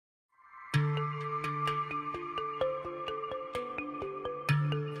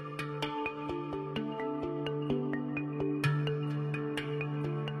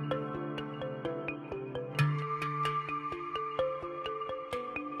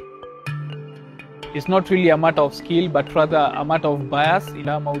It's not really a matter of skill, but rather a matter of bias.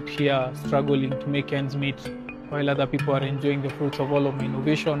 I'm out here struggling to make ends meet while other people are enjoying the fruits of all of my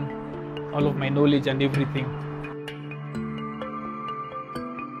innovation, all of my knowledge and everything.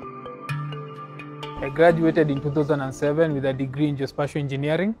 I graduated in 2007 with a degree in geospatial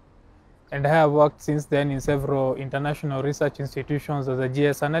engineering, and I have worked since then in several international research institutions as a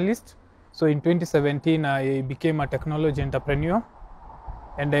GS analyst. So in 2017, I became a technology entrepreneur,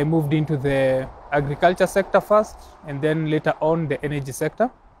 and I moved into the agriculture sector first, and then later on the energy sector.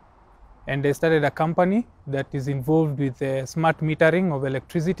 And I started a company that is involved with the smart metering of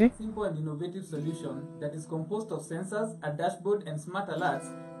electricity. Simple and innovative solution that is composed of sensors, a dashboard, and smart alerts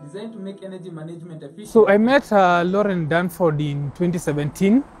designed to make energy management efficient. So I met Lauren Dunford in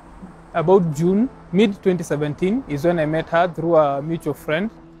 2017. About June, mid-2017 is when I met her through a mutual friend.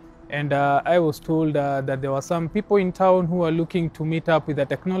 And I was told that there were some people in town who are looking to meet up with a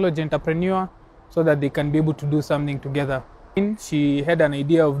technology entrepreneur so that they can be able to do something together. She had an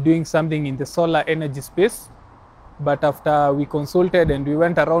idea of doing something in the solar energy space, but after we consulted and we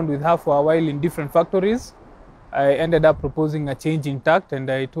went around with her for a while in different factories, I ended up proposing a change in tact, and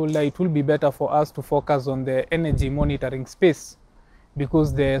I told her it will be better for us to focus on the energy monitoring space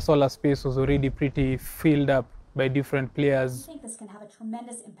because the solar space was already pretty filled up by different players. I think this can have a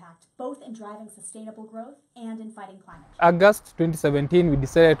tremendous impact, both in driving sustainable growth and in fighting climate change. August 2017, we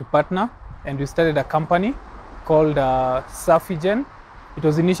decided to partner, and we started a company called Safi. It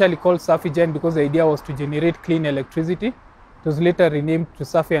was initially called Safi because the idea was to generate clean electricity. It was later renamed to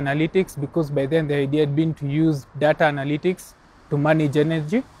Safi Analytics because by then the idea had been to use data analytics to manage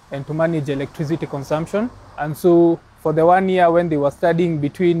energy and to manage electricity consumption. And so for the 1 year when they were studying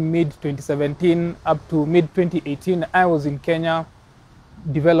between mid-2017 up to mid-2018, I was in Kenya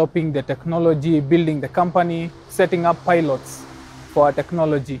developing the technology, building the company, setting up pilots for our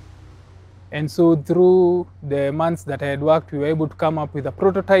technology. And so through the months that I had worked, we were able to come up with a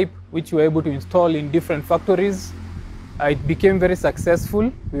prototype, which we were able to install in different factories. It became very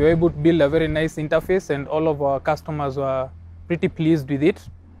successful. We were able to build a very nice interface, and all of our customers were pretty pleased with it.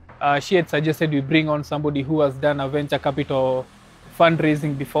 She had suggested we bring on somebody who has done a venture capital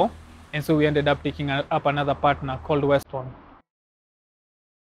fundraising before. And so we ended up taking up another partner called Weston.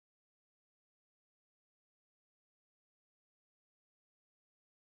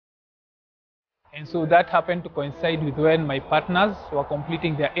 And so that happened to coincide with when my partners were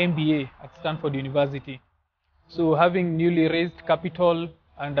completing their MBA at Stanford University. So having newly raised capital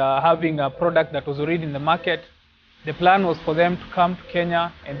and having a product that was already in the market, the plan was for them to come to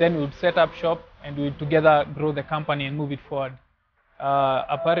Kenya, and then we would set up shop and we would together grow the company and move it forward.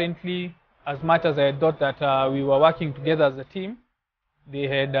 Apparently, as much as I thought that we were working together as a team, they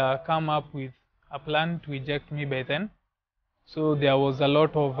had come up with a plan to eject me by then. So there was a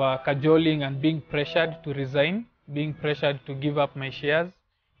lot of cajoling and being pressured to resign, being pressured to give up my shares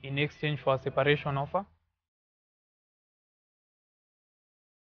in exchange for a separation offer.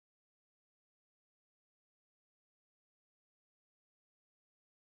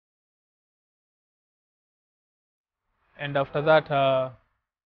 And after that,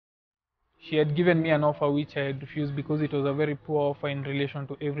 she had given me an offer which I had refused because it was a very poor offer in relation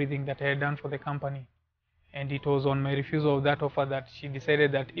to everything that I had done for the company. And it was on my refusal of that offer that she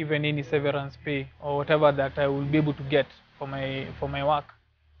decided that even any severance pay or whatever that I will be able to get for my work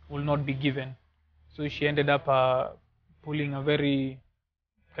will not be given. So she ended up pulling a very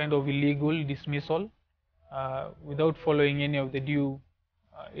kind of illegal dismissal without following any of the due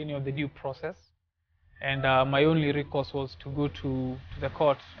process. And my only recourse was to go to the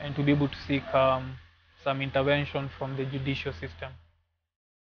court and to be able to seek some intervention from the judicial system.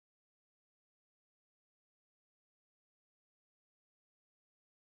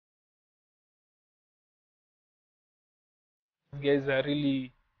 These guys are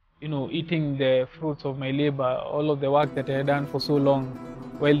really, eating the fruits of my labor, all of the work that I had done for so long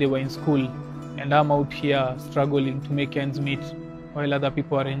while they were in school. And I'm out here struggling to make ends meet while other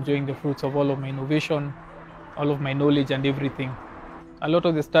people are enjoying the fruits of all of my innovation, all of my knowledge and everything. A lot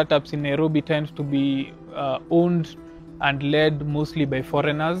of the startups in Nairobi tend to be owned and led mostly by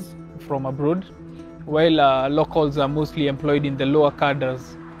foreigners from abroad, while locals are mostly employed in the lower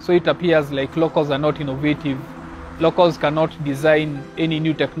cadres. So it appears like locals are not innovative. Locals cannot design any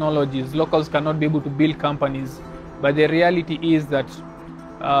new technologies. Locals cannot be able to build companies. But the reality is that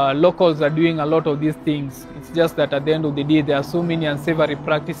locals are doing a lot of these things. It's just that at the end of the day, there are so many unsavory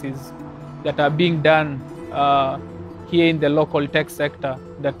practices that are being done here in the local tech sector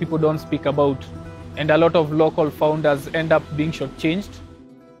that people don't speak about. And a lot of local founders end up being shortchanged.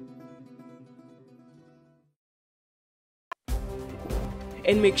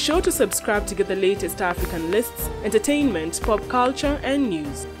 And make sure to subscribe to get the latest African lists, entertainment, pop culture, and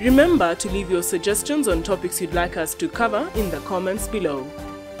news. Remember to leave your suggestions on topics you'd like us to cover in the comments below.